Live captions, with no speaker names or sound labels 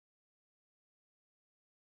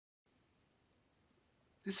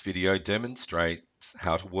This video demonstrates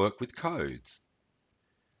how to work with codes.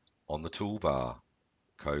 On the toolbar,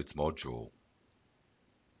 Codes module,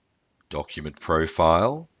 Document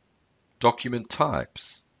Profile, Document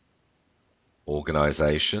Types,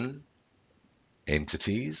 Organization,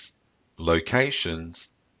 Entities,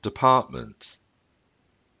 Locations, Departments.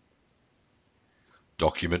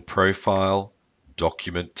 Document Profile,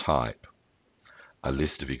 Document Type. A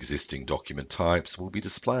list of existing document types will be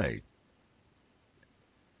displayed.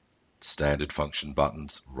 Standard function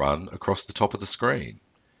buttons run across the top of the screen.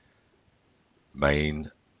 Main,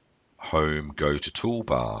 Home, Go to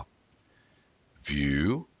Toolbar.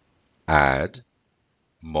 View, Add,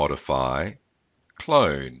 Modify,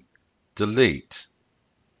 Clone, Delete,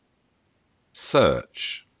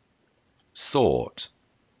 Search, Sort,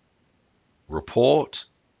 Report,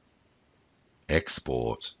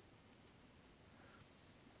 Export.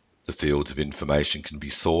 The fields of information can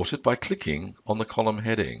be sorted by clicking on the column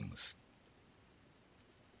headings.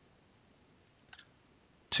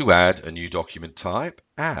 To add a new document type,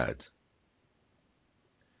 Add.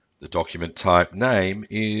 The document type name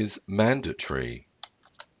is Mandatory.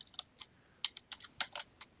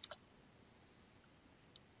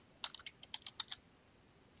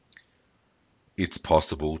 It's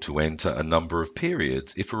possible to enter a number of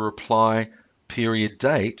periods if a reply period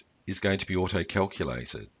date is going to be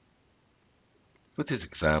auto-calculated. For this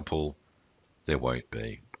example, there won't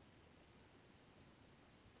be.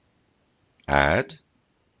 Add,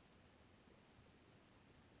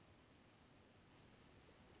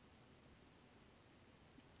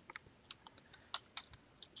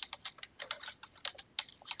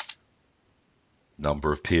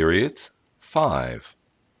 number of periods, 5.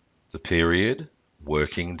 The period,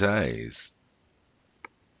 working days.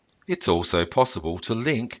 It's also possible to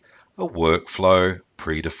link a workflow,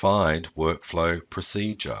 predefined workflow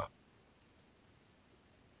procedure.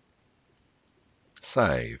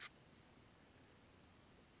 Save.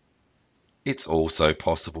 It's also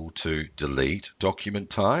possible to delete document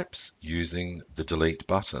types using the delete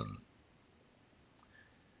button.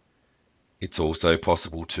 It's also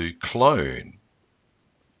possible to clone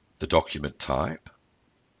the document type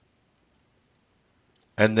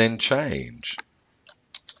and then change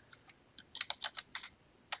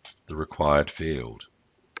the required field.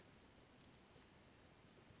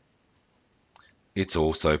 It's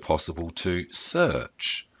also possible to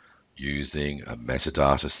search using a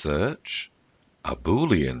metadata search, a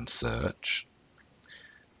Boolean search.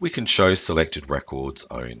 We can show selected records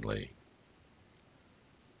only.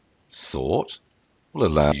 Sort will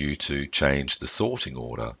allow you to change the sorting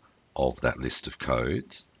order of that list of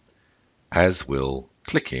codes, as will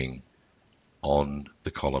clicking on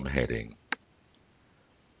the column heading.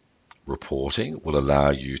 Reporting will allow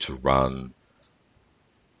you to run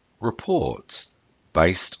reports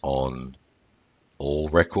based on all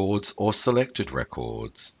records or selected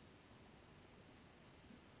records.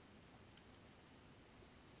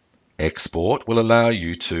 Export will allow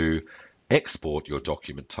you to export your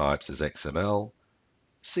document types as XML,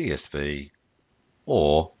 CSV,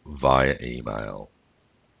 or via email.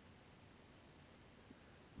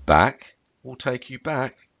 Back will take you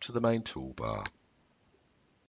back to the main toolbar.